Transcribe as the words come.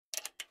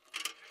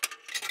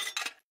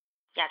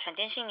雅传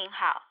电信您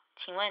好，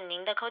请问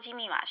您的扣机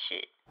密码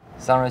是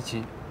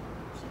327。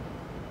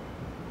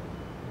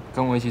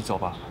跟我一起走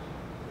吧，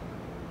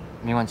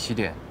明晚7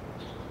点，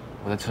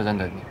我在车站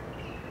等你，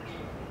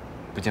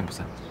不见不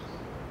散。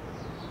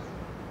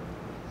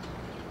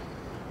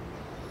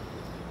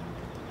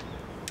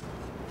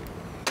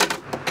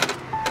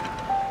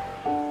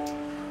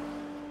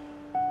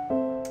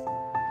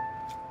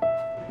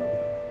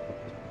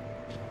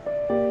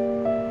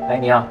哎，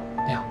你好，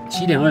你好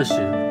，7点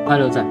20，快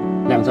乐站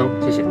2张，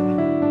谢谢。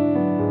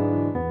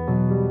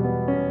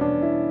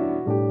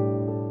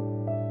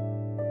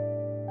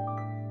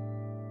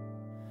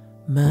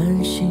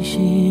慢行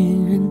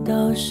行人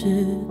道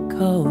时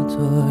靠左，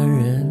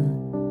人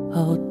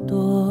好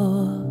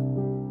多，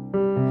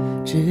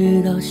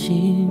直到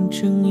行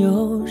程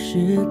有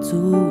十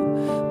足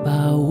把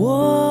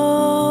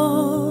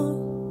握，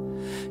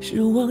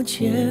是往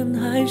前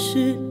还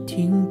是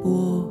停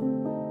泊？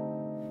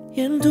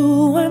沿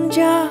途万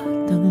家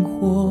灯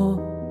火，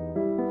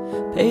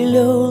陪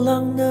流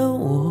浪的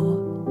我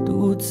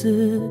独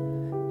自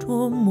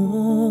琢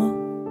磨。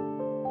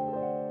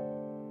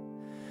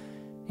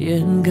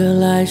严格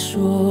来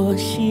说，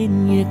心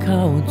也靠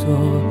左，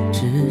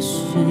只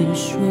是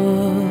说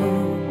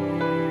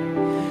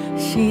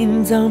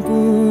心脏不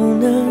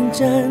能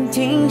暂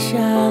停下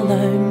来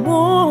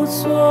摸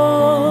索。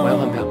我要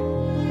换票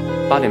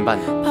，8点半。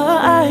怕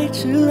爱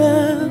迟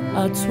了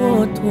怕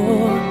蹉跎，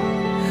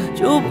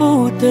就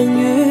不等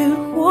于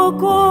活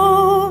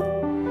过。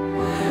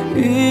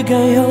预感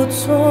有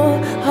错，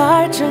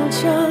还逞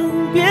强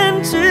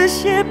边止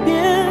血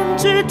边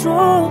执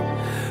着。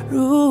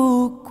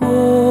如果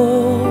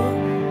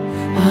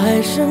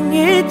还剩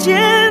一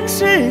件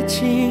事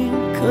情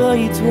可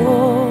以做，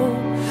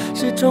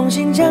是重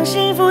新将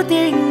幸福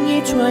定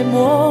义揣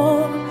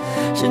摩。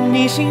是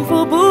你幸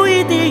福不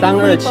一定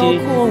会包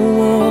括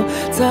我，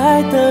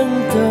再等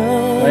等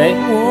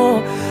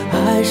我。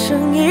还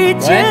剩一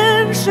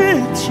件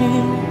事情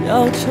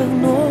要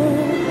承诺，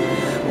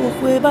我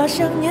会把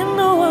想念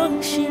都往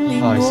心里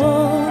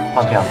挪。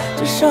换票。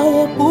至少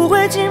我不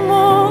会寂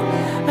寞，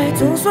爱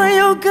总算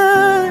有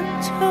个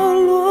角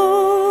落。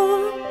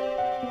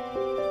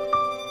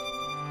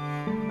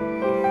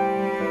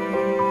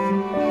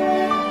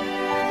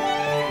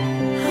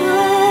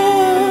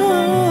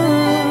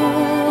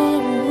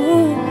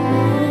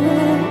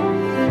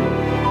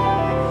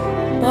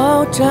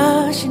包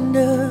扎心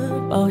的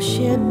保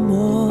鲜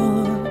膜，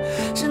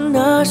是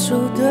拿手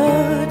的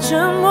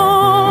折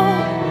磨，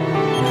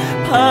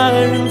怕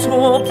人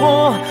戳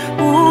破，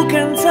不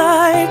敢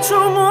再触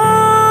摸。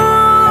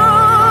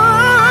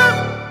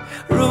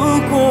如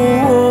果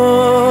我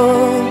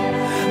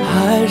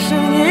还剩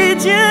一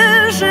件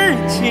事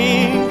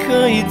情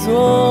可以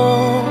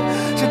做，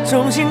是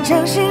重新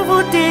将幸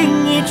福定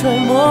义揣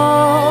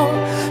摩。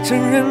承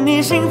认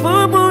你幸福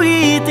不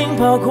一定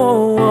包括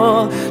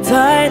我，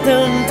再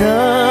等等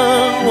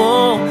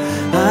我。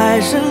还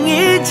剩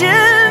一件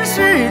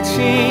事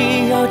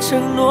情要承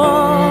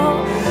诺，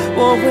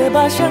我会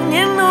把想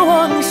念都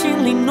往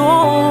心里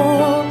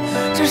挪。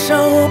至少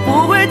我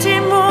不会寂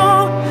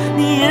寞，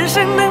你眼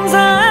神灯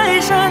在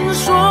闪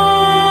烁。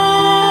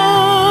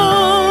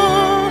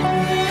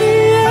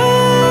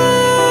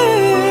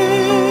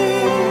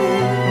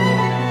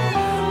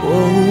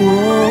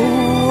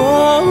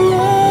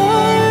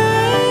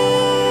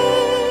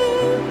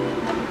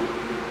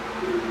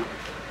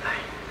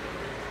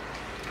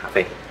咖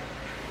啡，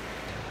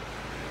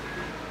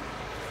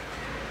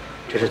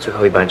这是最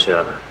后一班车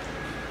了吗？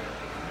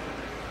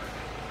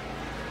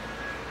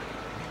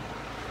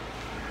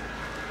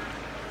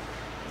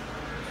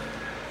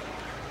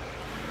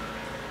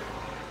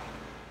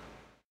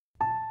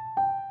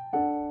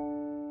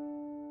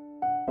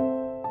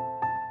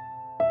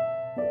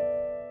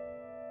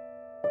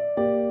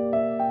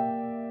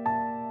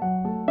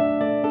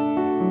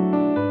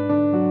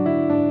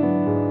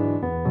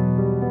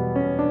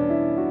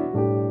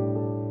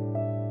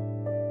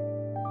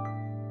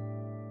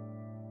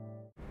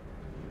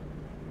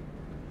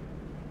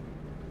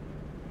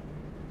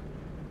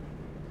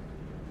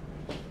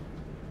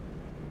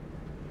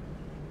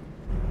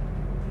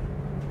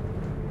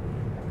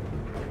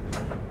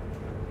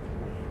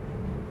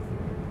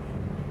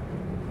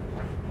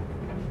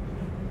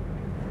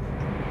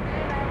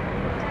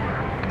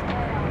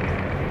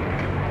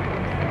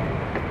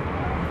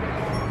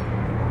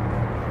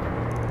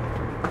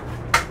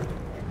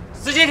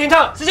司机停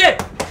车！司机，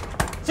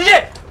司机！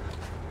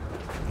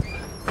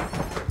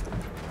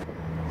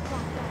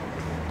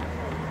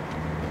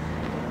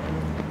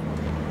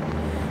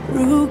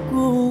如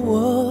果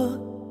我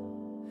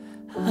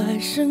还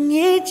剩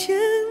一件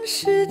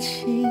事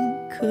情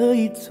可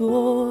以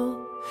做，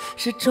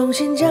是重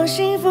新将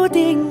幸福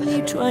定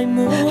义揣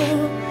摩。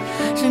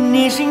是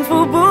你幸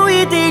福不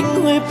一定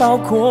会包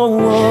括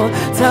我，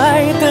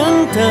再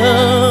等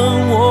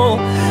等我。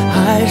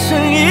还剩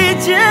一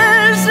件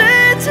事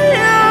情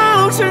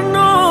要承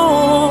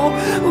诺，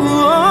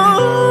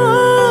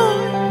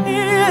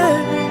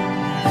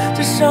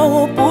至少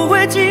我不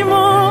会寂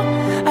寞，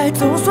爱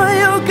总算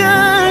有个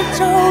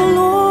角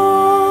落。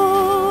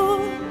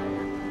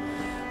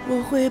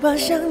会把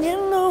想念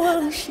都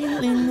往心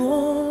里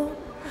挪。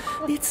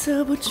你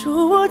测不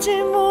出我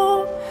寂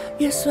寞，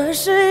也算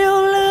是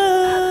有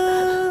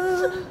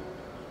了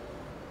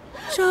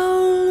着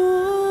落。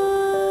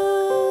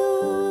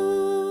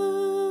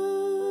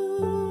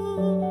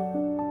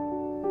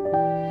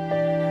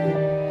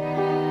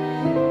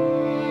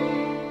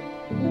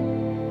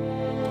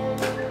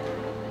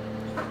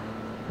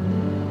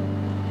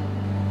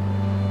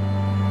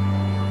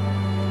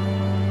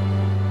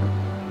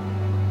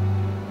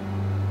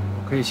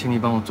可以请你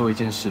帮我做一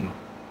件事吗？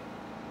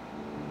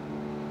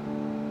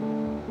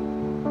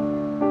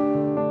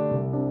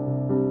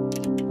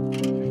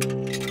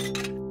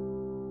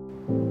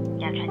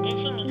雅传电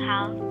信您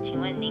好，请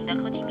问您的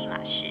扣机密码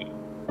是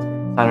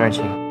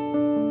327。